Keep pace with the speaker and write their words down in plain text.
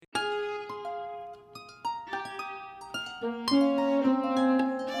Hello,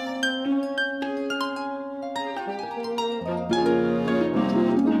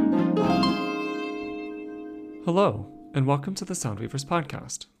 and welcome to the Soundweavers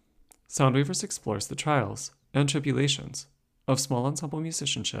podcast. Soundweavers explores the trials and tribulations of small ensemble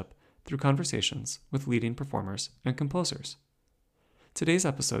musicianship through conversations with leading performers and composers. Today's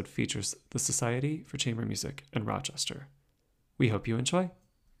episode features the Society for Chamber Music in Rochester. We hope you enjoy.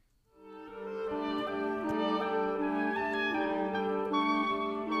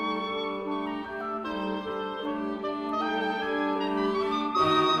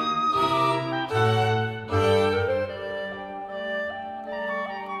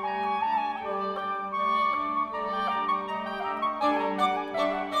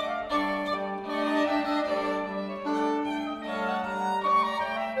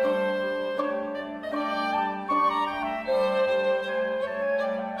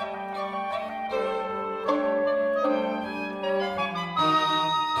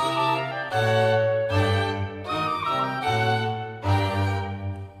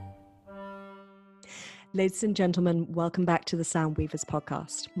 Ladies and gentlemen, welcome back to the Soundweavers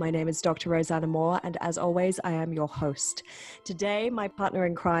podcast. My name is Dr. Rosanna Moore, and as always, I am your host. Today, my partner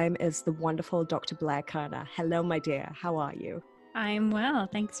in crime is the wonderful Dr. Blair Kerner. Hello, my dear. How are you? I'm well.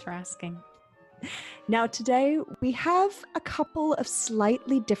 Thanks for asking. Now, today, we have a couple of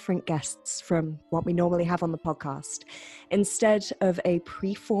slightly different guests from what we normally have on the podcast. Instead of a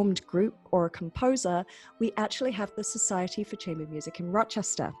preformed group or a composer, we actually have the Society for Chamber Music in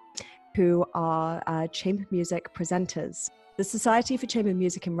Rochester, who are chamber music presenters. The Society for Chamber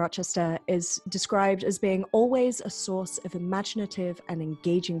Music in Rochester is described as being always a source of imaginative and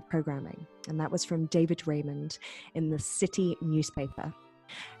engaging programming. And that was from David Raymond in the City newspaper.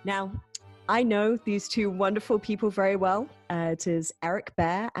 Now, I know these two wonderful people very well. It is Eric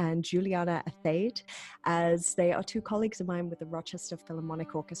Baer and Juliana Athade, as they are two colleagues of mine with the Rochester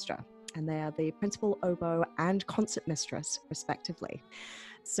Philharmonic Orchestra, and they are the principal oboe and concertmistress, respectively.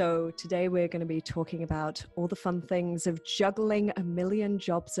 So today we're going to be talking about all the fun things of juggling a million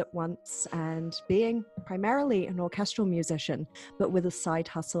jobs at once and being primarily an orchestral musician, but with a side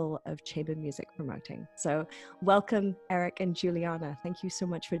hustle of chamber music promoting. So welcome, Eric and Juliana. Thank you so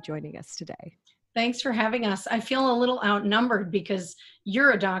much for joining us today. Thanks for having us. I feel a little outnumbered because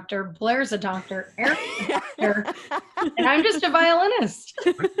you're a doctor, Blair's a doctor, Eric's a doctor, and I'm just a violinist.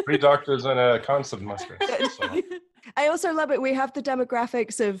 Three doctors and a concertmistress. So. I also love it. We have the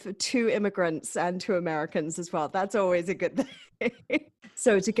demographics of two immigrants and two Americans as well. That's always a good thing.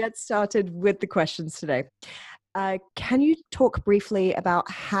 So to get started with the questions today, can you talk briefly about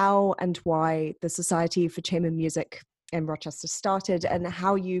how and why the Society for Chamber Music in Rochester started and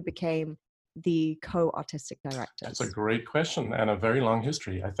how you became the co-artistic directors? That's a great question and a very long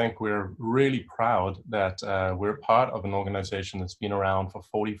history. I think we're really proud that we're part of an organization that's been around for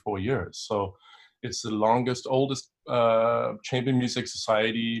 44 years. So it's the longest, oldest chamber music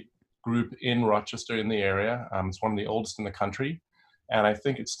society group in Rochester in the area. It's one of the oldest in the country. And I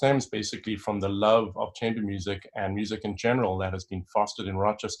think it stems basically from the love of chamber music and music in general that has been fostered in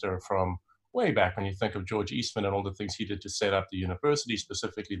Rochester from way back. When you think of George Eastman and all the things he did to set up the university,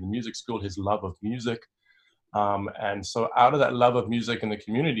 specifically the music school, his love of music. And so out of that love of music in the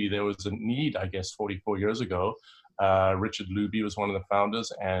community, there was a need, I guess, 44 years ago. Richard Luby was one of the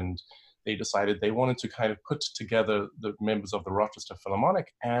founders, and they decided they wanted to kind of put together the members of the Rochester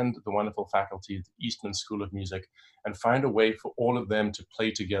Philharmonic and the wonderful faculty at the Eastman School of Music and find a way for all of them to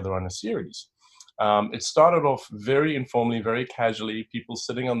play together on a series. It started off very informally, very casually, people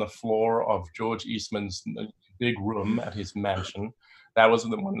sitting on the floor of George Eastman's big room at his mansion. That was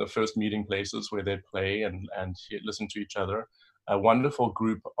one of the first meeting places where they'd play and listen to each other. A wonderful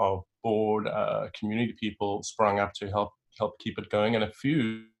group of board community people sprung up to help keep it going, and a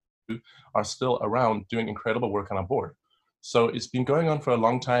few are still around doing incredible work on our board. So it's been going on for a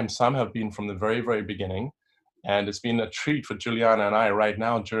long time. Some have been from the very, very beginning. And it's been a treat for Juliana and I right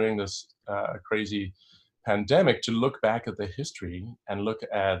now during this crazy pandemic to look back at the history and look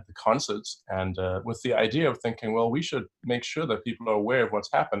at the concerts and with the idea of thinking, well, we should make sure that people are aware of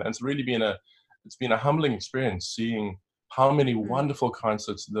what's happened. And it's really been a humbling experience seeing how many wonderful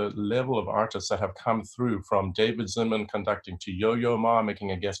concerts, the level of artists that have come through, from David Zimmern conducting to Yo-Yo Ma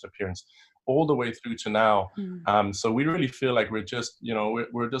making a guest appearance, all the way through to now. So we really feel like we're just,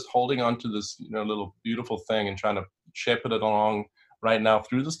 we're just holding on to this, little beautiful thing and trying to shepherd it along right now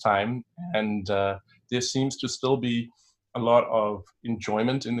through this time. And there seems to still be a lot of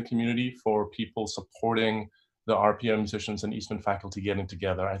enjoyment in the community for people supporting the RPO musicians and Eastman faculty getting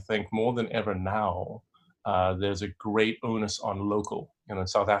together. I think more than ever now, there's a great onus on local. in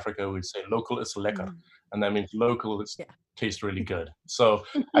South Africa, we'd say local is lekker. And that means local is tastes really good. So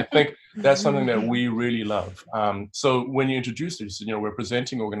I think that's something that we really love. So when you introduce this, we're a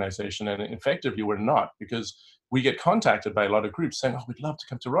presenting organization, and effectively we're not, because we get contacted by a lot of groups saying, oh, we'd love to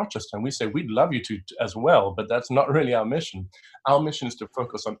come to Rochester. And we say, we'd love you to as well, but that's not really our mission. Our mission is to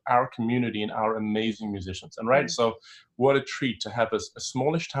focus on our community and our amazing musicians. And right, so what a treat to have a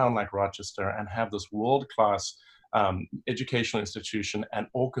smallish town like Rochester and have this world-class educational institution and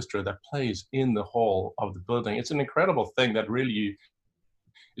orchestra that plays in the hall of the building. It's an incredible thing that really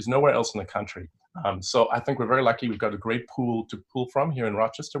is nowhere else in the country. So I think we're very lucky. We've got a great pool to pull from here in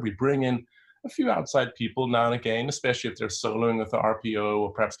Rochester. We bring in a few outside people now and again, especially if they're soloing with the RPO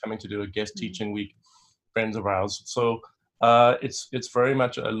or perhaps coming to do a guest teaching week, friends of ours. So it's very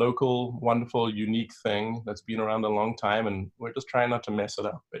much a local, wonderful, unique thing that's been around a long time, and we're just trying not to mess it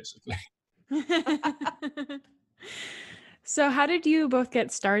up, basically. So how did you both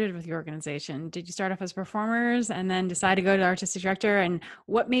get started with your organization? Did you start off as performers and then decide to go to artistic director? And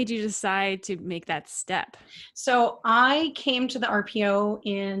what made you decide to make that step? So I came to the RPO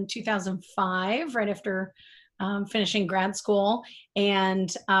in 2005, right after finishing grad school.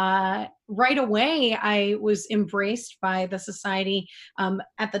 And right away, I was embraced by the society.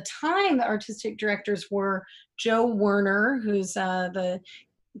 At the time, the artistic directors were Joe Werner, who's the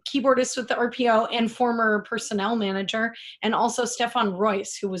keyboardist with the RPO and former personnel manager, and also Stefan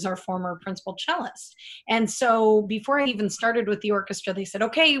Royce, who was our former principal cellist. And so before I even started with the orchestra, they said,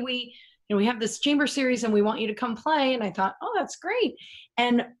 okay, we have this chamber series and we want you to come play. And I thought, oh, that's great.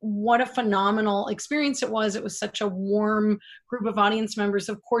 And what a phenomenal experience it was. It was such a warm group of audience members.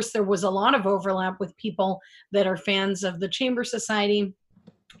 Of course, there was a lot of overlap with people that are fans of the Chamber Society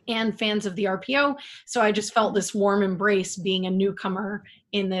and fans of the RPO. So I just felt this warm embrace being a newcomer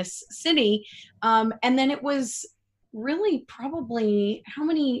in this city. And then it was really probably how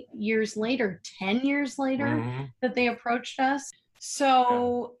many years later, 10 years later, that they approached us.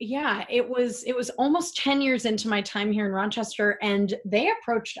 So yeah, it was almost 10 years into my time here in Rochester, and they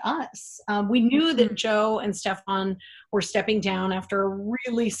approached us. We knew that Joe and Stefan were stepping down after a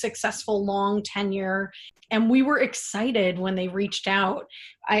really successful long tenure, and we were excited when they reached out.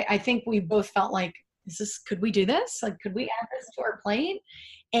 I think we both felt like, could we do this? Like, could we add this to our plate?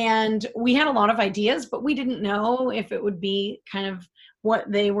 And we had a lot of ideas, but we didn't know if it would be kind of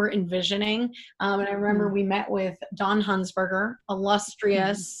what they were envisioning. And I remember we met with Don Hunsberger,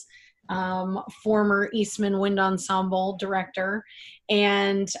 illustrious former Eastman Wind Ensemble director,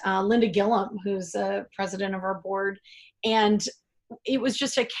 and Linda Gillum, who's the president of our board. And it was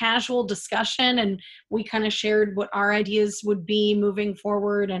just a casual discussion, and we kind of shared what our ideas would be moving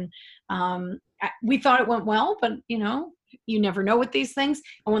forward. And we thought it went well, but you never know with these things.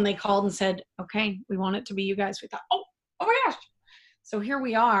 And when they called and said, okay, we want it to be you guys, we thought, oh my gosh. So here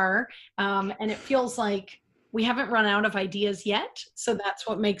we are. And it feels like we haven't run out of ideas yet. So that's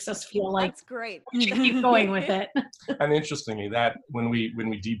what makes us feel like that's great. We should keep going with it. And interestingly, that when we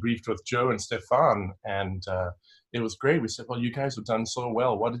debriefed with Joe and Stefan, and it was great. We said, well, you guys have done so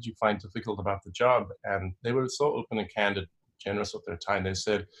well. What did you find difficult about the job? And they were so open and candid, generous with their time. They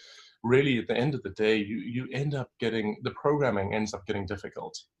said, really, at the end of the day, you end up getting, the programming ends up getting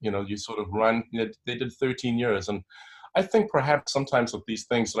difficult. You sort of run, they did 13 years. And I think perhaps sometimes with these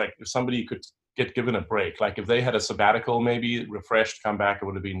things, like if somebody could get given a break, like if they had a sabbatical, maybe refreshed, come back,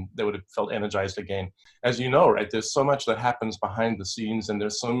 they would have felt energized again. As you know, right, there's so much that happens behind the scenes, and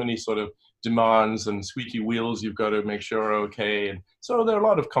there's so many sort of demands and squeaky wheels you've got to make sure are okay. And so there are a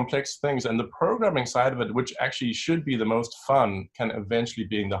lot of complex things, and the programming side of it, which actually should be the most fun, can eventually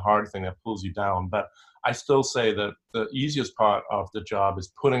be the hard thing that pulls you down. But I still say that the easiest part of the job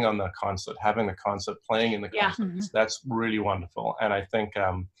is putting on the concert, having the concert, playing in the concerts. That's really wonderful. And I think,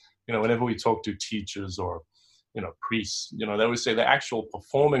 whenever we talk to teachers or, priests, they always say the actual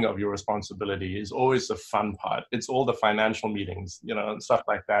performing of your responsibility is always the fun part. It's all the financial meetings, and stuff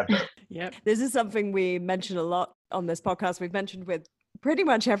like that. Yep. This is something we mention a lot on this podcast. We've mentioned with pretty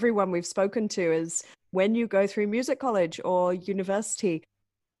much everyone we've spoken to is when you go through music college or university,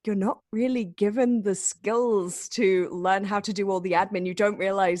 you're not really given the skills to learn how to do all the admin. You don't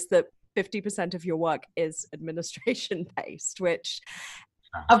realize that 50% of your work is administration based, which...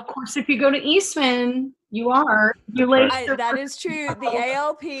 Of course, if you go to Eastman, You are. You ladies are That is true. The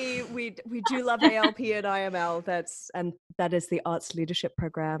ALP, we do love ALP at IML. That is the Arts Leadership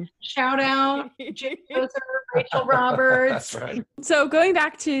Program. Shout out Jim Tozer, Rachel Roberts. That's right. So going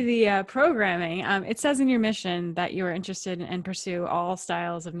back to the programming, it says in your mission that you are interested in and pursue all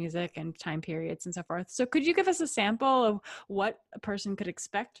styles of music and time periods and so forth. So could you give us a sample of what a person could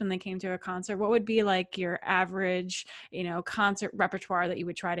expect when they came to a concert? What would be like your average, concert repertoire that you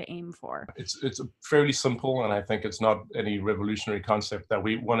would try to aim for? It's fairly simple, and I think it's not any revolutionary concept that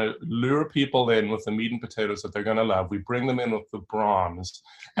we want to lure people in with the meat and potatoes that they're going to love. We bring them in with the Brahms,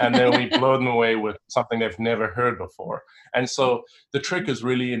 and then we blow them away with something they've never heard before. And so the trick is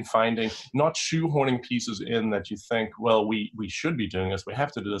really in finding, not shoehorning pieces in that you think, well, we should be doing this, we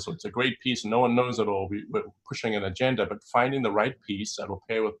have to do this, it's a great piece, and no one knows it all, we're pushing an agenda, but finding the right piece that will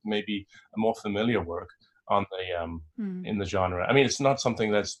pair with maybe a more familiar work on the in the genre. I mean, it's not something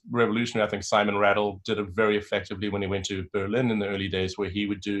that's revolutionary. I think Simon Rattle did it very effectively when he went to Berlin in the early days, where he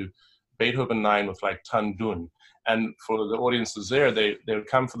would do Beethoven 9 with like Tan Dun. And for the audiences there, they would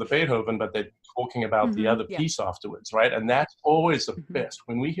come for the Beethoven, but they're talking about the other piece afterwards, right? And that's always the best.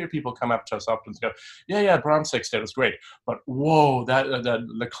 When we hear people come up to us afterwards and go, yeah, Brahms Sextet was great, but whoa, that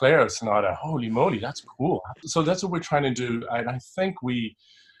Leclerc Sonata, holy moly, that's cool. So that's what we're trying to do. And I think we've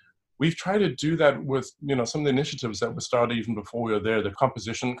tried to do that with, some of the initiatives that were started even before we were there, the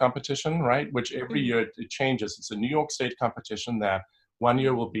composition competition, right? Which every year it changes. It's a New York State competition that 1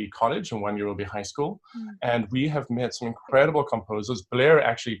 year will be college and 1 year will be high school. And we have met some incredible composers. Blair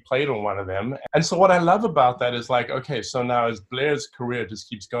actually played on one of them. And so what I love about that is like, okay, so now as Blair's career just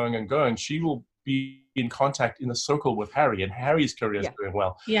keeps going and going, she will be in contact in a circle with Harry, and Harry's career is doing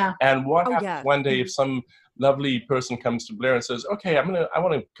well. Yeah. And what happens one day if some lovely person comes to Blair and says, okay, I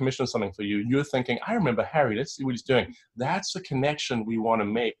want to commission something for you. You're thinking, I remember Harry, let's see what he's doing. That's the connection we want to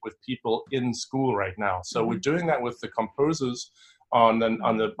make with people in school right now. So we're doing that with the composers on the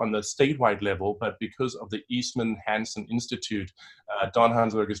statewide level, but because of the Eastman Hansen Institute, Don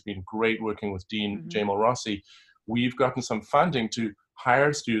Hansberg has been great working with Dean Jamal Rossi. We've gotten some funding to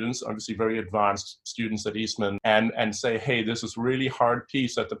hire students, obviously very advanced students at Eastman, and say, hey, this is really hard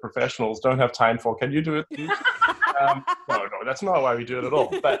piece that the professionals don't have time for. Can you do it, please? No, that's not why we do it at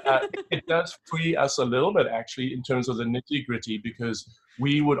all. But it does free us a little bit, actually, in terms of the nitty-gritty, because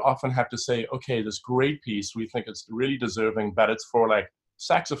we would often have to say, okay, this great piece, we think it's really deserving, but it's for like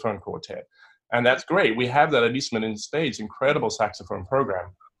saxophone quartet. And that's great. We have that at Eastman in spades, incredible saxophone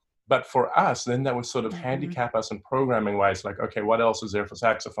program. But for us, then that would sort of handicap us in programming wise, like, okay, what else is there for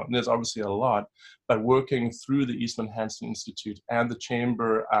saxophone? And there's obviously a lot, but working through the Eastman Hansen Institute and the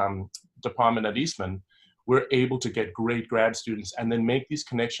chamber department at Eastman, we're able to get great grad students and then make these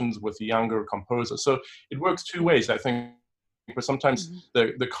connections with the younger composers. So it works two ways, I think. But sometimes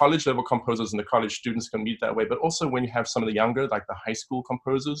the college level composers and the college students can meet that way. But also when you have some of the younger, like the high school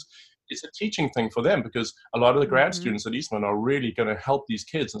composers, it's a teaching thing for them, because a lot of the grad students at Eastman are really going to help these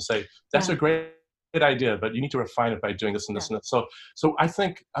kids and say, that's a great idea, but you need to refine it by doing this and this and that. So I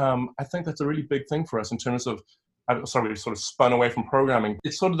think that's a really big thing for us in terms of, sorry, we sort of spun away from programming.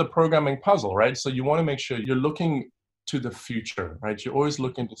 It's sort of the programming puzzle, right? So you want to make sure you're looking to the future, right? You're always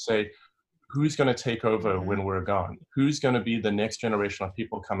looking to say, who's going to take over when we're gone? Who's going to be the next generation of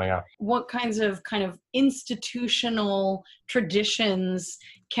people coming up? What kinds of kind of institutional traditions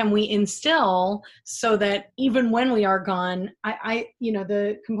can we instill so that even when we are gone,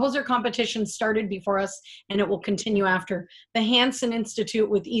 the composer competition started before us and it will continue after. The Hansen Institute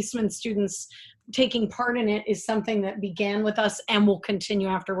with Eastman students taking part in it is something that began with us and will continue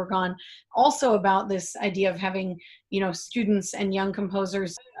after we're gone. Also about this idea of having, students and young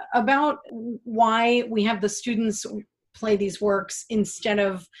composers, about why we have the students play these works instead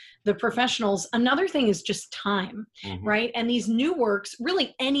of the professionals. Another thing is just time, right? And these new works,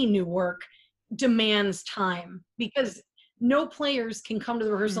 really any new work, demands time, because no players can come to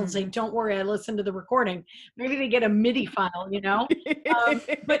the rehearsal and say, don't worry, I listened to the recording. Maybe they get a MIDI file,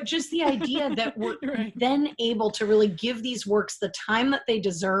 but just the idea that we're then able to really give these works the time that they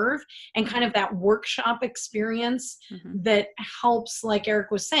deserve, and kind of that workshop experience that helps, like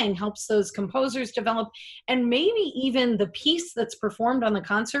Eric was saying, helps those composers develop. And maybe even the piece that's performed on the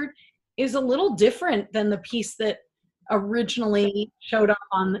concert is a little different than the piece that originally showed up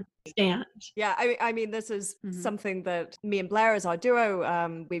on the stand. Yeah, I mean, this is something that me and Blair as our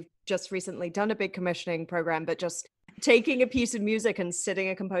duo, we've just recently done a big commissioning program, but just taking a piece of music and sitting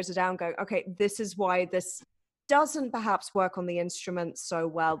a composer down going, okay, this is why this doesn't perhaps work on the instrument so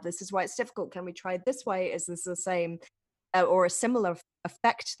well. This is why it's difficult. Can we try it this way? Is this the same or a similar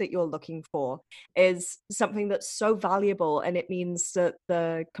effect that you're looking for is something that's so valuable, and it means that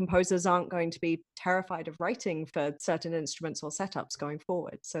the composers aren't going to be terrified of writing for certain instruments or setups going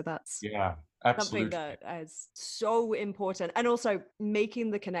forward. So that's Yeah, something absolutely. that is so important, and also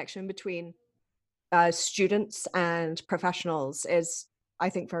making the connection between students and professionals is, I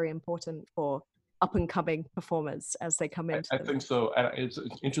think, very important for up and coming performers as they come into I them. think so. And it's an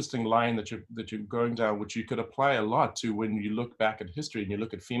interesting line that you're going down, which you could apply a lot to when you look back at history and you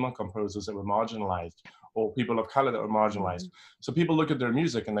look at female composers that were marginalized or people of color that were marginalized. So people look at their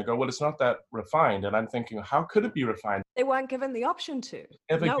music and they go, well, it's not that refined. And I'm thinking, how could it be refined? They weren't given the option to.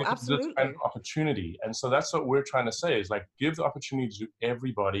 Ever No, get this kind absolutely. of opportunity? And so that's what we're trying to say is like, give the opportunity to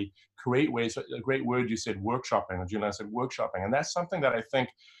everybody, create ways. A great word you said, workshopping, or Julian said workshopping. And that's something that I think,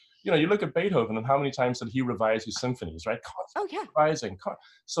 you know, you look at Beethoven and how many times did he revise his symphonies, right? Oh Constantly yeah. revising.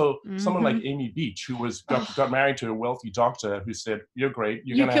 So someone like Mhm. Amy Beach, who got married to a wealthy doctor who said, you're great,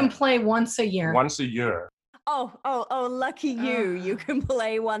 you're You going can to play once a year. once a year. Oh, lucky you. You can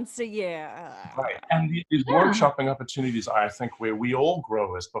play once a year. Right. And these Yeah. workshopping opportunities are, I think, where we all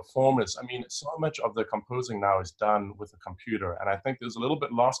grow as performers. I mean, so much of the composing now is done with a computer. And I think there's a little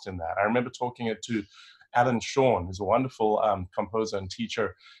bit lost in that. I remember talking to Alan Shawn, who's a wonderful composer and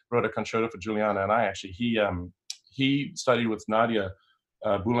teacher, wrote a concerto for Juliana and I, actually. He studied with Nadia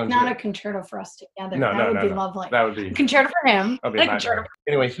Boulanger. Not a concerto for us together. No, that no, would no, be no. lovely. That would be A concerto for him. that'd be A a nightmare. concerto.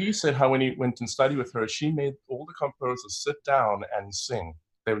 Anyway, he said how when he went and studied with her, she made all the composers sit down and sing.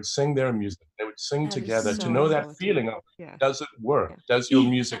 They would sing their music. They would sing That is together to so know that important. feeling of, Yeah. does it work? Yeah. Does your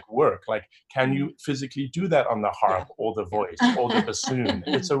music work? Like, can you physically do that on the harp or the voice or the bassoon?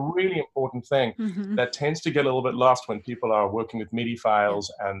 It's a really important thing Mhm. that tends to get a little bit lost when people are working with MIDI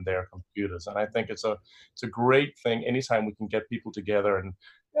files and their computers. And I think it's a great thing anytime we can get people together. And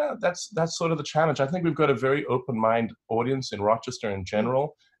yeah, that's sort of the challenge. I think we've got a very open mind audience in Rochester in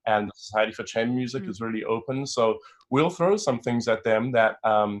general. And the Society for Chamber Music is really open. So we'll throw some things at them that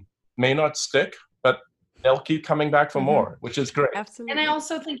may not stick, but they'll keep coming back for more, which is great. Absolutely. And I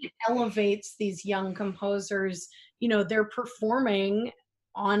also think it elevates these young composers. You know, they're performing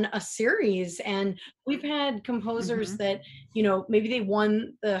on a series, and we've had composers that, you know, maybe they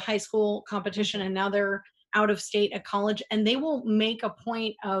won the high school competition and now they're out of state at college, and they will make a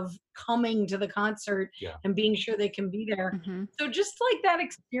point of coming to the concert and being sure they can be there. So just like that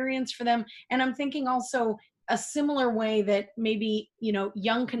experience for them. And I'm thinking also a similar way that maybe, you know,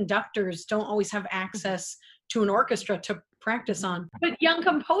 young conductors don't always have access to an orchestra to practice on, but young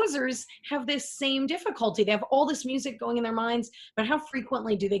composers have this same difficulty. They have all this music going in their minds, but how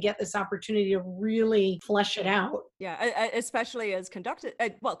frequently do they get this opportunity to really flesh it out? Yeah, especially as conductors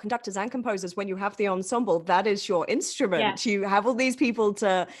and composers, when you have the ensemble, that is your instrument. You have all these people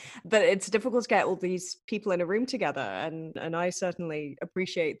but it's difficult to get all these people in a room together. And I certainly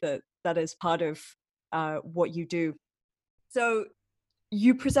appreciate that is part of what you do. So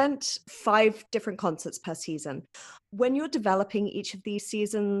you present 5 different concerts per season. When you're developing each of these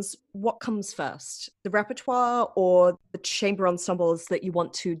seasons, what comes first? The repertoire or the chamber ensembles that you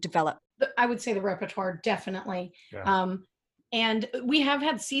want to develop? I would say the repertoire, definitely. Yeah. And we have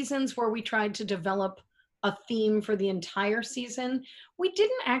had seasons where we tried to develop a theme for the entire season. We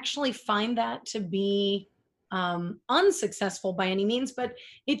didn't actually find that to be unsuccessful by any means, but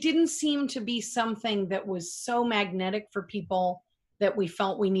it didn't seem to be something that was so magnetic for people that we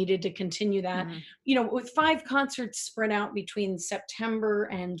felt we needed to continue that. You know, with 5 concerts spread out between September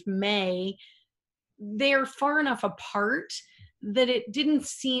and May, they're far enough apart that it didn't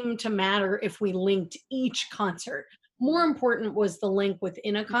seem to matter if we linked each concert. More important was the link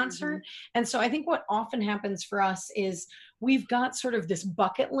within a concert. And so I think what often happens for us is we've got sort of this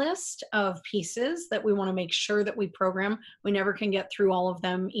bucket list of pieces that we want to make sure that we program. We never can get through all of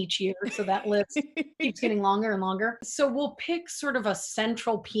them each year, so that list keeps getting longer and longer. So we'll pick sort of a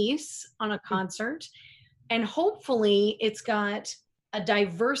central piece on a concert, and hopefully it's got a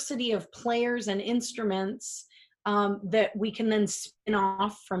diversity of players and instruments that we can then spin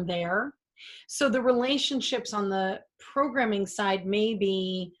off from there. So the relationships on the programming side may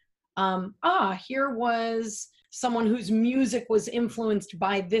be, here was someone whose music was influenced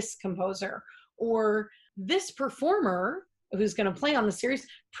by this composer, or this performer who's going to play on the series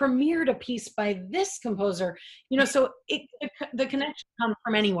premiered a piece by this composer. You know, so the connection comes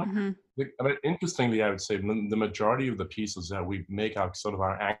from anyone. I mean, interestingly, I would say the majority of the pieces that we make out sort of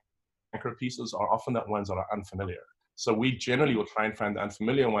our anchor pieces are often the ones that are unfamiliar. So we generally will try and find the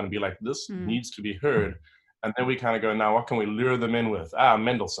unfamiliar one and be like, this needs to be heard. And then we kind of go, now what can we lure them in with?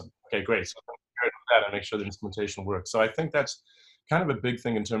 Mendelssohn. Okay, great. So heard that and make sure the instrumentation works. So I think that's kind of a big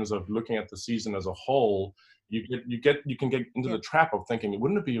thing in terms of looking at the season as a whole, you can get into the trap of thinking,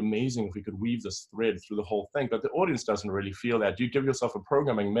 wouldn't it be amazing if we could weave this thread through the whole thing? But the audience doesn't really feel that. You give yourself a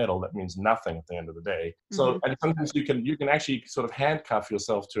programming medal that means nothing at the end of the day. So and sometimes you can actually sort of handcuff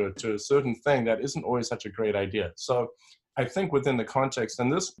yourself to a certain thing that isn't always such a great idea. So I think within the context,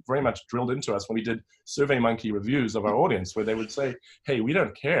 and this very much drilled into us when we did SurveyMonkey reviews of our audience, where they would say, hey, we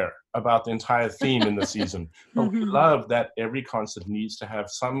don't care about the entire theme in the season, but we love that every concert needs to have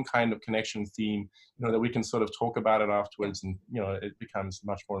some kind of connection theme, that we can sort of talk about it afterwards, and, it becomes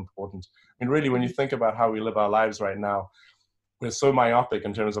much more important. I mean, really, when you think about how we live our lives right now, we're so myopic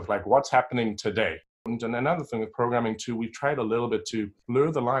in terms of like what's happening today. And another thing with programming too, we've tried a little bit to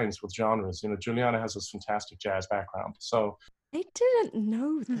blur the lines with genres. Juliana has this fantastic jazz background. So I didn't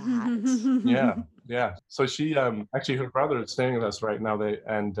know that. Yeah. So she actually, her brother is staying with us right now.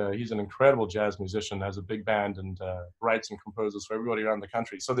 He's an incredible jazz musician, has a big band, and writes and composes for everybody around the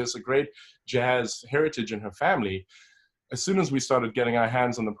country. So there's a great jazz heritage in her family. As soon as we started getting our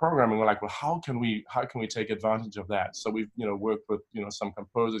hands on the programming, we're like, well, how can we take advantage of that? So we've, worked with, some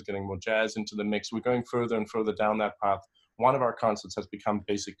composers, getting more jazz into the mix. We're going further and further down that path. One of our concerts has become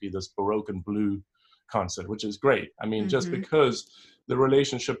basically this Baroque and Blue concert, which is great. I mean, just because the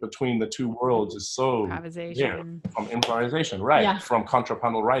relationship between the two worlds is so improvisation, from improvisation, right? From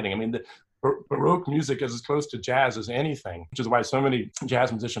contrapuntal writing. I mean, the Baroque music is as close to jazz as anything, which is why so many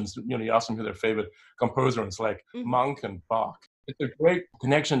jazz musicians, you ask them who their favorite composer, and it's like Monk and Bach. It's a great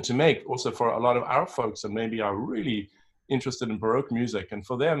connection to make also for a lot of our folks that maybe are really interested in Baroque music. And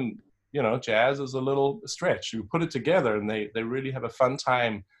for them, jazz is a little stretch. You put it together and they really have a fun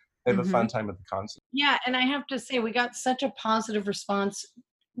time. They have a fun time at the concert. Yeah, and I have to say, we got such a positive response.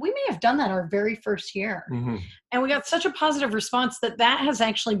 We may have done that our very first year. And we got such a positive response that has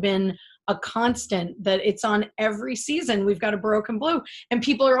actually been a constant, that it's on every season. We've got a Baroque and Blue, and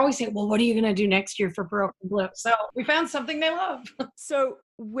people are always saying, well, what are you going to do next year for Baroque and Blue? So we found something they love. So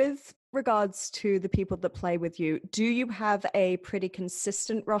with regards to the people that play with you, do you have a pretty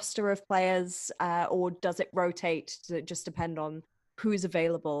consistent roster of players, or does it rotate? Does it just depend on who's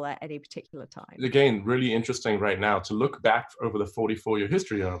available at any particular time? Again, really interesting right now to look back over the 44-year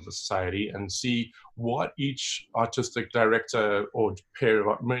history of the Society and see what each artistic director or pair,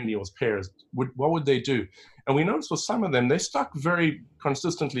 mainly it was pairs, what would they do? And we noticed with some of them, they stuck very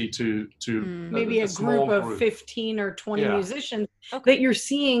consistently to maybe a group of 15 or 20 musicians that you're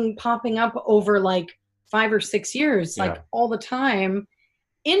seeing popping up over like 5 or 6 years, like all the time.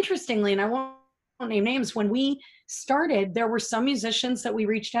 Interestingly, and I won't name names, when we started, there were some musicians that we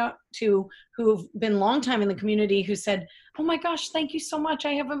reached out to who've been long time in the community who said, oh my gosh, thank you so much.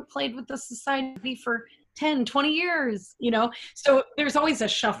 I haven't played with the Society for 10, 20 years, So there's always a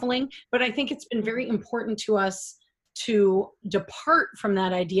shuffling, but I think it's been very important to us to depart from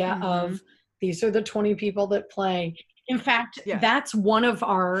that idea of these are the 20 people that play. In fact, that's one of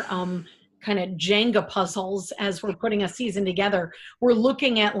our kind of Jenga puzzles as we're putting a season together. We're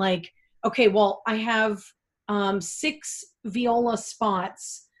looking at like, okay, well, I have 6 viola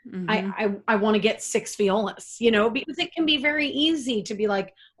spots. I want to get 6 violas, because it can be very easy to be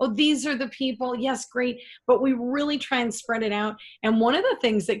like, oh, these are the people. Yes, great. But we really try and spread it out. And one of the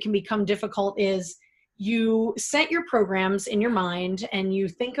things that can become difficult is you set your programs in your mind and you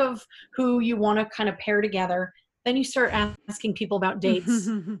think of who you want to kind of pair together. Then you start asking people about dates.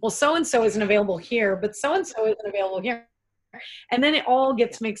 Well, so-and-so isn't available here, but so-and-so isn't available here. And then it all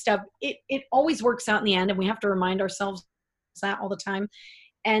gets mixed up. It always works out in the end, and we have to remind ourselves that all the time.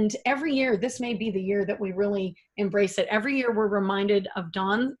 And every year, this may be the year that we really embrace it. Every year we're reminded of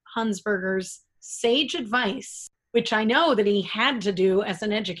Don Hunsberger's sage advice, which I know that he had to do as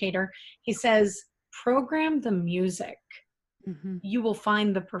an educator. He says, program the music. You will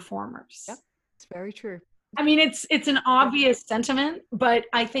find the performers. Yep, it's very true. I mean, it's an obvious sentiment, but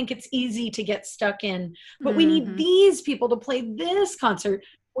I think it's easy to get stuck in. But we need these people to play this concert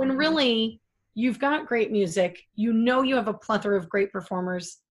when really you've got great music. You have a plethora of great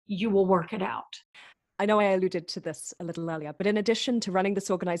performers. You will work it out. I know I alluded to this a little earlier, but in addition to running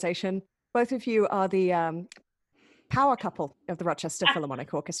this organization, both of you are the power couple of the Rochester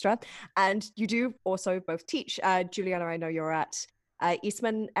Philharmonic Orchestra. And you do also both teach. Juliana, I know you're at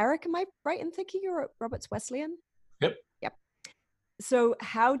Eastman. Eric, am I right in thinking you're at Roberts Wesleyan? Yep. So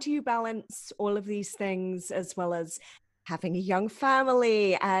how do you balance all of these things as well as having a young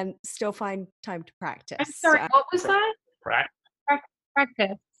family and still find time to practice? I'm sorry, what was that?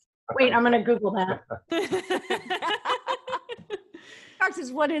 Practice. Wait, I'm going to Google that.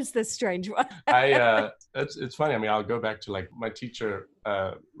 Practice, what is this strange one? It's funny. I mean, I'll go back to like my teacher,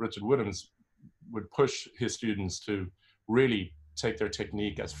 Richard Woodhams, would push his students to really take their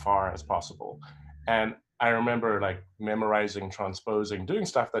technique as far as possible. And I remember like memorizing, transposing, doing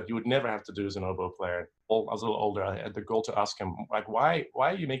stuff that you would never have to do as an oboe player. Well, I was a little older. I had the goal to ask him, like, why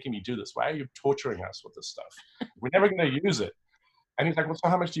are you making me do this? Why are you torturing us with this stuff? We're never going to use it. And he's like, well, so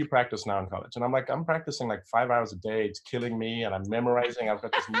how much do you practice now in college? And I'm like, I'm practicing like 5 hours a day. It's killing me. And I'm memorizing. I've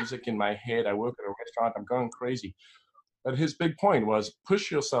got this music in my head. I work at a restaurant. I'm going crazy. But his big point was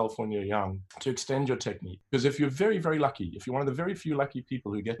push yourself when you're young to extend your technique. Because if you're very, very lucky, if you're one of the very few lucky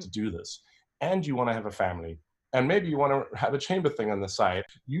people who get to do this, and you want to have a family, and maybe you want to have a chamber thing on the side,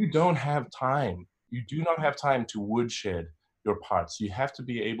 you don't have time. You do not have time to woodshed your parts. You have to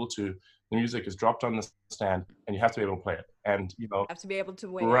be able to, the music is dropped on the stand, and you have to be able to play it. And, you know, Have to be able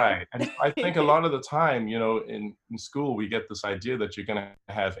to win. right. And I think a lot of the time, you know, in school, we get this idea that you're going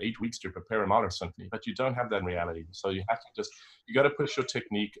to have 8 weeks to prepare a Mahler symphony, but you don't have that in reality. So you have to just, you got to push your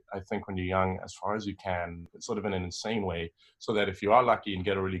technique, I think, when you're young, as far as you can, sort of in an insane way, so that if you are lucky and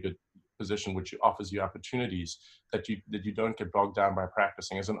get a really good position, which offers you opportunities, that you don't get bogged down by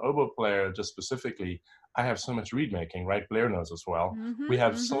practicing. As an oboe player, just specifically, I have so much reed making, right? Blair knows as well. We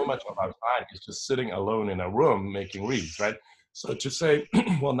have so much of our time is just sitting alone in a room making reeds, right? So to say,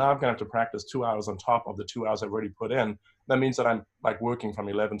 well, now I'm gonna have to practice 2 hours on top of the 2 hours I've already put in, that means that I'm like working from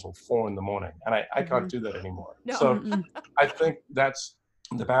 11 till 4 in the morning, and I can't do that anymore. No. So I think that's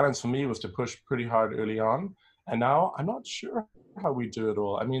the balance for me, was to push pretty hard early on. And now I'm not sure how we do it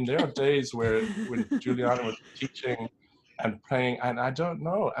all. I mean, there are days where when Juliana was teaching and playing, and I don't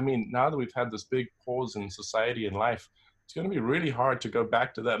know. I mean, now that we've had this big pause in society and life, it's going to be really hard to go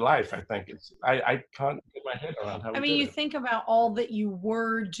back to that life. I think I can't get my head around how. I mean, you think about all that you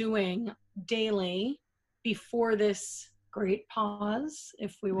were doing daily before this great pause,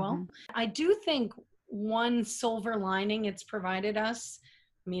 if we will. I do think one silver lining it's provided us,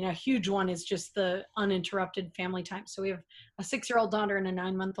 I mean, a huge one is just the uninterrupted family time. So we have a 6-year-old daughter and a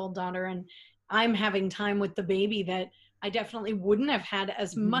 9-month-old daughter, and I'm having time with the baby that I definitely wouldn't have had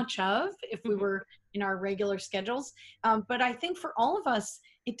as much of if we were in our regular schedules. But I think for all of us,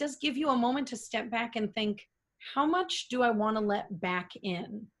 it does give you a moment to step back and think, how much do I want to let back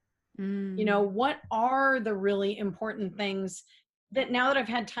in? You know, what are the really important things that now that I've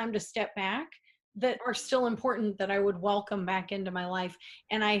had time to step back, that are still important, that I would welcome back into my life?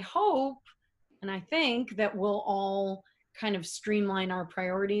 And I hope, and I think that we'll all kind of streamline our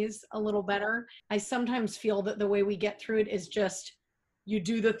priorities a little better. I sometimes feel that the way we get through it is just, you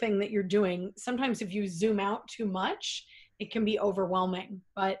do the thing that you're doing. Sometimes if you zoom out too much, it can be overwhelming.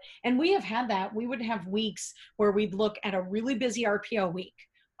 And we have had that. We would have weeks where we'd look at a really busy RPO week,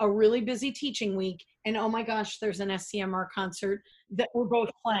 a really busy teaching week, and oh my gosh, there's an SCMR concert that we're both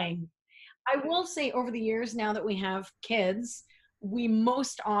playing. I will say, over the years, now that we have kids, we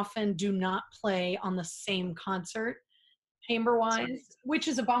most often do not play on the same concert, chamber-wise, which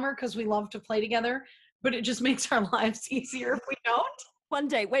is a bummer because we love to play together, but it just makes our lives easier if we don't. One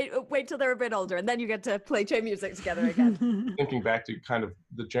day, wait till they're a bit older, and then you get to play chamber music together again. Thinking back to kind of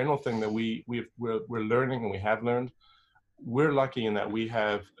the general thing that we're learning, and we have learned, we're lucky in that we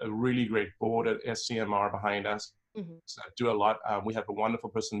have a really great board at SCMR behind us. Do a lot. We have a wonderful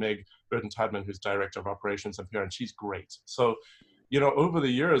person, Meg Burton-Tudman, who's director of operations up here, and she's great. So, you know, over the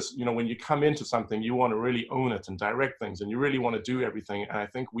years, you know, when you come into something, you want to really own it and direct things, and you really want to do everything. And I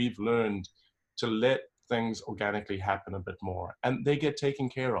think we've learned to let things organically happen a bit more, and they get taken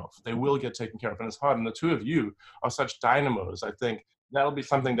care of. They will get taken care of, and it's hard. And the two of you are such dynamos. I think that'll be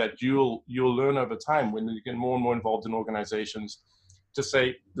something that you'll learn over time when you get more and more involved in organizations, to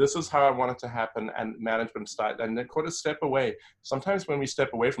say, this is how I want it to happen, and management start, and then kind of step away. Sometimes when we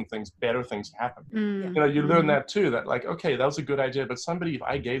step away from things, better things happen. You know, you learn that too, that like, okay, that was a good idea, but somebody, if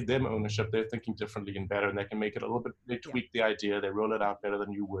I gave them ownership, they're thinking differently and better, and they can make it a little bit, they tweak the idea, they roll it out better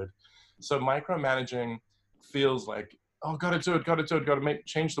than you would. So micromanaging feels like, oh, got to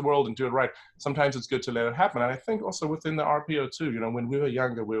change the world and do it right. Sometimes it's good to let it happen. And I think also within the RPO too, you know, when we were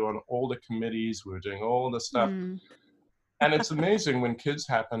younger, we were on all the committees, we were doing all the stuff. And it's amazing when kids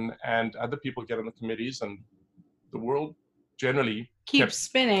happen and other people get on the committees, and the world generally keeps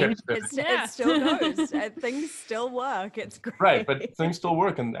spinning. It still goes. Things still work. It's great. Right, but things still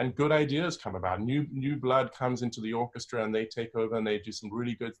work, and good ideas come about. New blood comes into the orchestra, and they take over, and they do some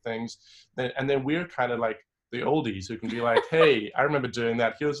really good things. And then we're kind of like the oldies who can be like, hey, I remember doing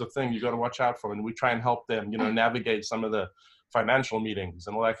that. Here's the thing you got to watch out for. And we try and help them, you know, navigate some of the financial meetings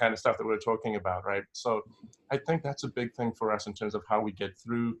and all that kind of stuff that we're talking about, right? So I think that's a big thing for us in terms of how we get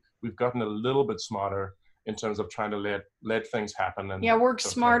through. We've gotten a little bit smarter in terms of trying to let things happen. And work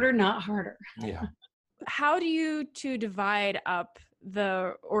smarter, not harder. Yeah. How do you two divide up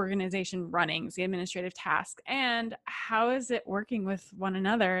the organization runnings, the administrative tasks, and how is it working with one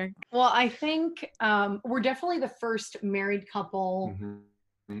another? Well, I think we're definitely the first married couple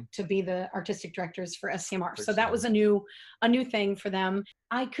to be the artistic directors for SCMR. So that was a new thing for them.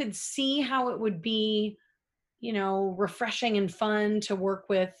 I could see how it would be, refreshing and fun to work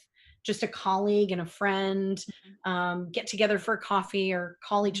with just a colleague and a friend, get together for a coffee or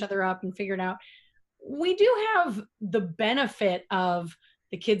call each other up and figure it out. We do have the benefit of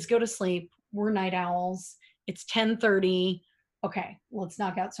the kids go to sleep. We're night owls. It's 10:30. Okay, let's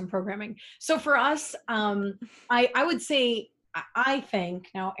knock out some programming. So for us, I would say, I think,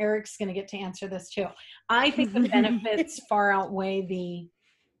 now Eric's going to get to answer this too. I think the benefits far outweigh the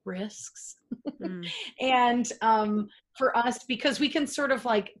risks. And for us, because we can sort of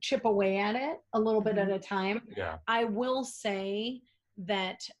like chip away at it a little bit at a time. Yeah. I will say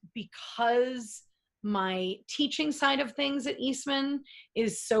that because my teaching side of things at Eastman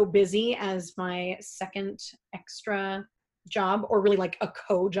is so busy as my second extra job, or really like a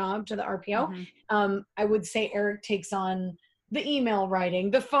co-job to the RPO, I would say Eric takes on the email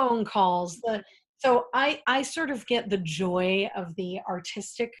writing, the phone calls, so I sort of get the joy of the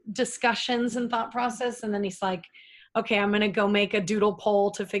artistic discussions and thought process. And then he's like, okay, I'm going to go make a doodle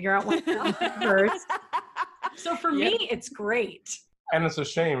poll to figure out what hurts. So for me, it's great. And it's a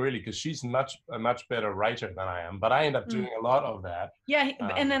shame, really, because she's a much better writer than I am. But I end up doing a lot of that. Yeah,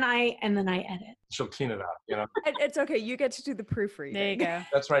 and then I edit. She'll clean it up, It's okay. You get to do the proofreading. There you go.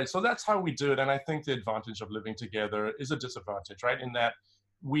 That's right. So that's how we do it. And I think the advantage of living together is a disadvantage, right? In that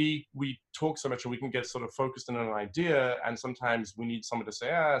we talk so much and we can get sort of focused on an idea, and sometimes we need someone to say,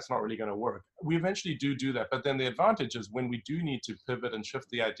 it's not really going to work. We eventually do that, but then the advantage is when we do need to pivot and shift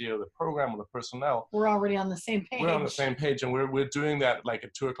the idea of the program or the personnel, we're already on the same page. We're on the same page, and we're doing that like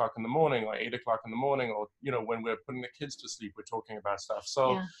at 2:00 in the morning or 8:00 in the morning, or when we're putting the kids to sleep, we're talking about stuff.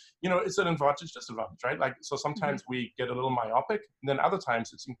 So it's an advantage, disadvantage, right? Like, so sometimes we get a little myopic, and then other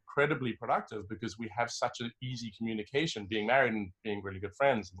times it's incredibly productive because we have such an easy communication, being married and being really good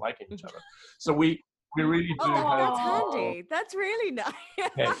friends and liking each other. So we really do. That's handy. That's really nice.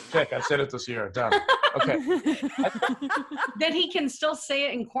 Hey, check. I said it this year. Done. Okay. That he can still say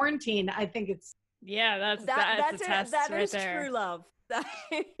it in quarantine. I think it's that's a test that right is there. true love.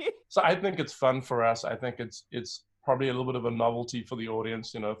 So I think it's fun for us. I think it's probably a little bit of a novelty for the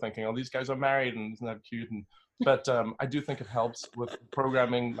audience, thinking, oh, these guys are married and isn't that cute? But I do think it helps with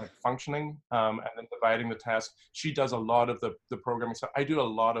programming, like functioning, and then dividing the task. She does a lot of the programming. So I do a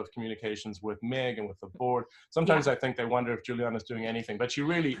lot of communications with Meg and with the board. Sometimes I think they wonder if Juliana's doing anything, but she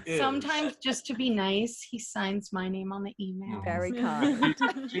really is. Sometimes, just to be nice, he signs my name on the email. Very kind.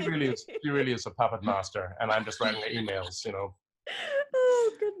 She really is a puppet master, and I'm just writing the emails,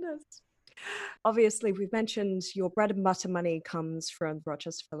 Oh, goodness. Obviously, we've mentioned your bread and butter money comes from the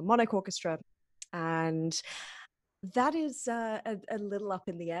Rochester Philharmonic Orchestra, and that is a little up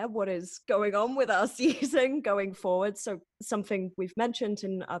in the air. What is going on with our season going forward? So something we've mentioned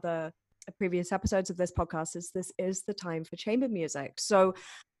in other previous episodes of this podcast is this is the time for chamber music. So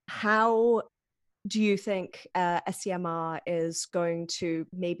how do you think SCMR is going to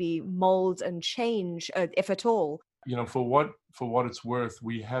maybe mold and change, if at all? For what it's worth,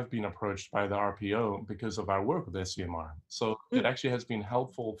 we have been approached by the RPO because of our work with SCMR. So it actually has been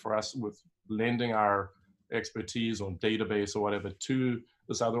helpful for us with lending our expertise or database or whatever to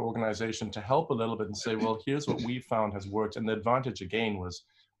this other organization to help a little bit and say, well, here's what we found has worked. And the advantage again was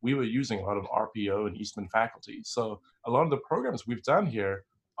we were using a lot of RPO and Eastman faculty. So a lot of the programs we've done here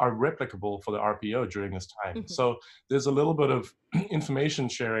are replicable for the RPO during this time. So there's a little bit of information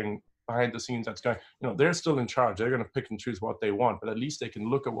sharing behind the scenes that's going, they're still in charge. They're going to pick and choose what they want, but at least they can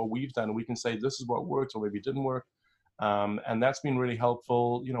look at what we've done and we can say, this is what worked or maybe didn't work. And that's been really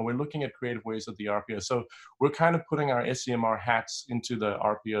helpful. We're looking at creative ways of the RPO. So we're kind of putting our SCMR hats into the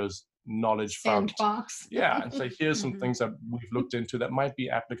RPO's knowledge sandbox. Yeah, and say, here's some things that we've looked into that might be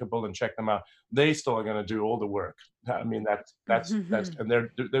applicable, and check them out. They still are going to do all the work. I mean, that's and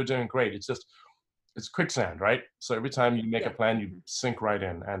they're doing great. It's quicksand, right? So every time you make a plan, you sink right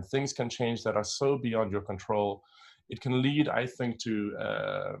in, and things can change that are so beyond your control. It can lead, I think,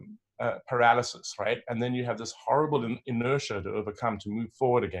 to paralysis, right? And then you have this horrible inertia to overcome to move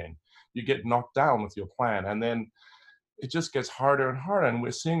forward again. You get knocked down with your plan, and then it just gets harder and harder. And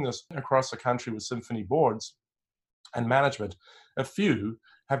we're seeing this across the country with symphony boards and management. A few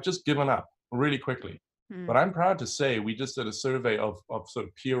have just given up really quickly. But I'm proud to say we just did a survey of sort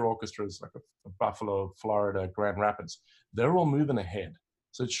of peer orchestras like Buffalo, Florida, Grand Rapids. They're all moving ahead.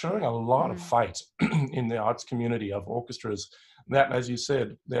 So it's showing a lot of fight in the arts community of orchestras that, as you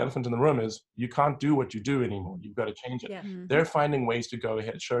said, the elephant in the room is you can't do what you do anymore. You've got to change it. Yeah. They're finding ways to go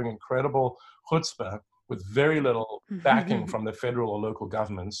ahead, showing incredible chutzpah with very little backing from the federal or local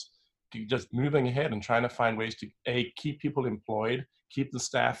governments, just moving ahead and trying to find ways to keep people employed, keep the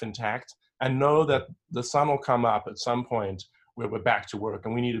staff intact, and know that the sun will come up at some point where we're back to work,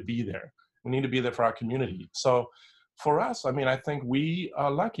 and we need to be there. We need to be there for our community. So for us, I mean, I think we are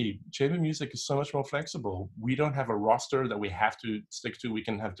lucky. Chamber music is so much more flexible. We don't have a roster that we have to stick to. We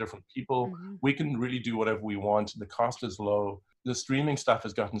can have different people. We can really do whatever we want. The cost is low. The streaming stuff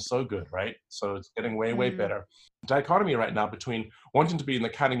has gotten so good, right? So it's getting way, way better. Dichotomy right now between wanting to be in the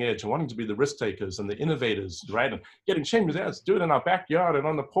cutting edge and wanting to be the risk takers and the innovators, right? And getting chambers, let's do it in our backyard and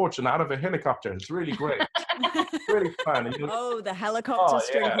on the porch and out of a helicopter. It's really great. It's really fun. And the helicopter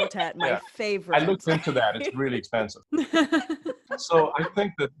string quartet, my favorite. I looked into that. It's really expensive. So I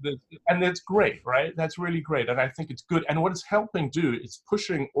think that, and it's great, right? That's really great. And I think it's good. And what it's helping do is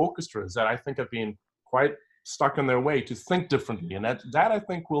pushing orchestras that I think have been quite stuck in their way to think differently. And that I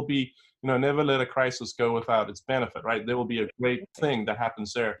think will be, never let a crisis go without its benefit, right? There will be a great thing that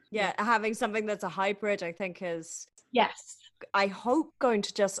happens there. Yeah, having something that's a hybrid, I think is, yes, I hope going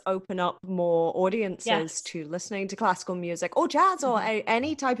to just open up more audiences to listening to classical music or jazz or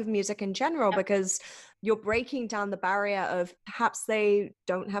any type of music in general, because you're breaking down the barrier of perhaps they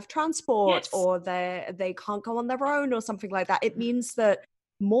don't have transport or they can't go on their own or something like that. It means that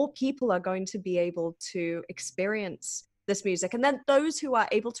more people are going to be able to experience this music. And then those who are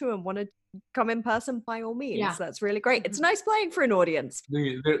able to and want to come in person, by all means, that's really great. It's nice playing for an audience.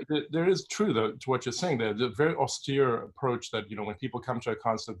 There is true, though, to what you're saying. The very austere approach that, when people come to a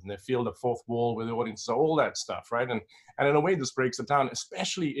concert and they feel the fourth wall with the audience, all that stuff, right? And in a way, this breaks it down,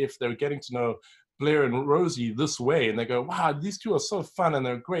 especially if they're getting to know Blair and Rosie this way, and they go, wow, these two are so fun, and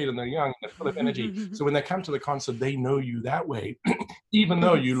they're great, and they're young, and they're full of energy. So when they come to the concert, they know you that way, even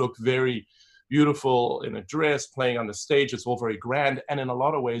though you look very beautiful in a dress, playing on the stage. It's all very grand, and in a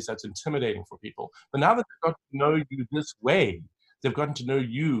lot of ways, that's intimidating for people. But now that they've got to know you this way, they've gotten to know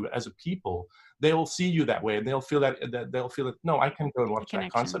you as a people, they'll see you that way, and they'll feel that no, I can go and watch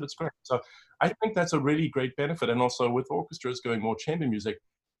that concert. It's great. So I think that's a really great benefit. And also with orchestras going more chamber music,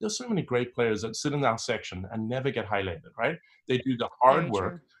 there's so many great players that sit in our section and never get highlighted, right? They do the hard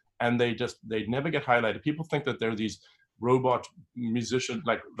work and they never get highlighted. People think that they're these robot musicians,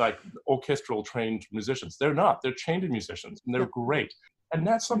 like orchestral trained musicians. They're not. They're chamber musicians, and they're great. And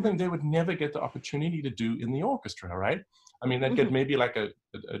that's something they would never get the opportunity to do in the orchestra, right? I mean, they'd get maybe like a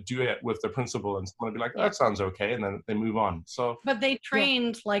duet with the principal, and someone would be like, oh, that sounds okay, and then they move on. So, but they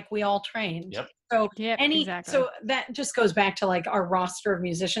trained like we all trained. Yep. So so that just goes back to like our roster of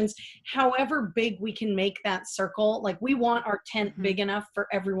musicians. However big we can make that circle, like we want our tent big enough for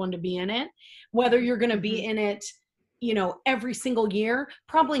everyone to be in it. Whether you're going to be in it, every single year,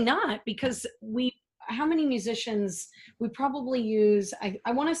 probably not, because how many musicians we probably use?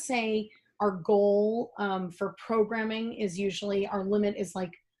 I want to say our goal for programming is usually our limit is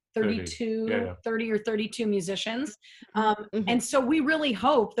like 30 or 32 musicians. And so we really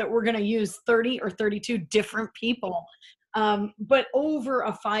hope that we're going to use 30 or 32 different people. But over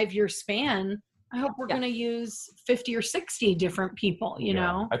a 5-year span, I hope we're going to use 50 or 60 different people, you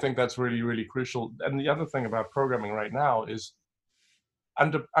know? I think that's really, really crucial. And the other thing about programming right now is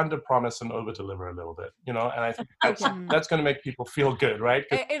under promise and over deliver a little bit, and I think that's going to make people feel good, right?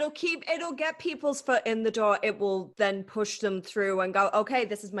 It'll get people's foot in the door. It will then push them through and go, okay,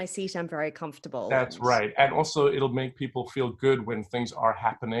 this is my seat, I'm very comfortable. That's right. And also it'll make people feel good when things are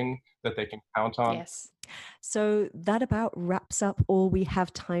happening that they can count on. Yes. So that about wraps up all we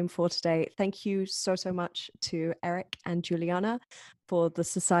have time for today. Thank you so much to Eric and Juliana for the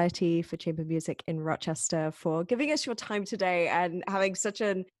Society for Chamber Music in Rochester for giving us your time today and having such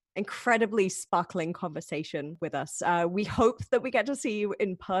an incredibly sparkling conversation with us. We hope that we get to see you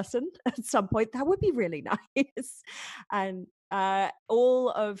in person at some point. That would be really nice. And all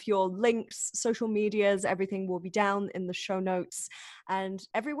of your links, social medias, everything will be down in the show notes. And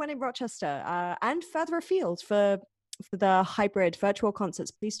everyone in Rochester and further afield for the hybrid virtual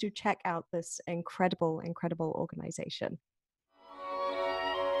concerts, please do check out this incredible organization.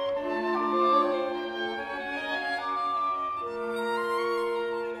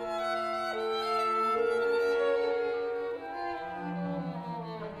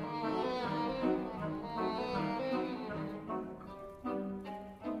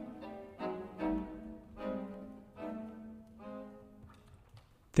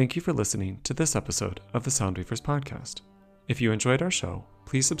 Thank you for listening to this episode of the Soundweavers podcast. If you enjoyed our show,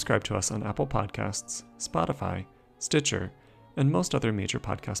 please subscribe to us on Apple Podcasts, Spotify, Stitcher, and most other major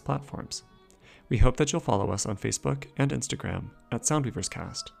podcast platforms. We hope that you'll follow us on Facebook and Instagram at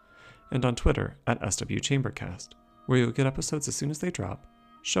SoundweaversCast, and on Twitter at SWChambercast, where you'll get episodes as soon as they drop,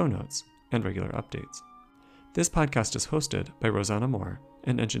 show notes, and regular updates. This podcast is hosted by Rosanna Moore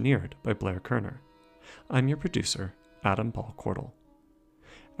and engineered by Blair Kerner. I'm your producer, Adam Paul Cordell.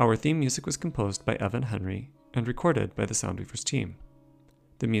 Our theme music was composed by Evan Henry and recorded by the Soundweavers team.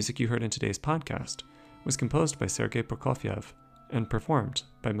 The music you heard in today's podcast was composed by Sergei Prokofiev and performed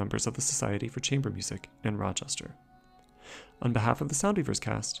by members of the Society for Chamber Music in Rochester. On behalf of the Soundweavers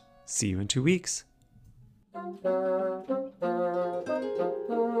cast, see you in 2 weeks. Thank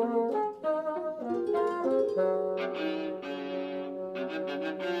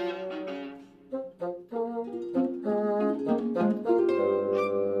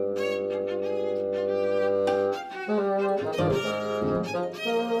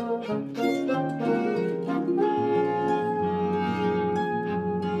you.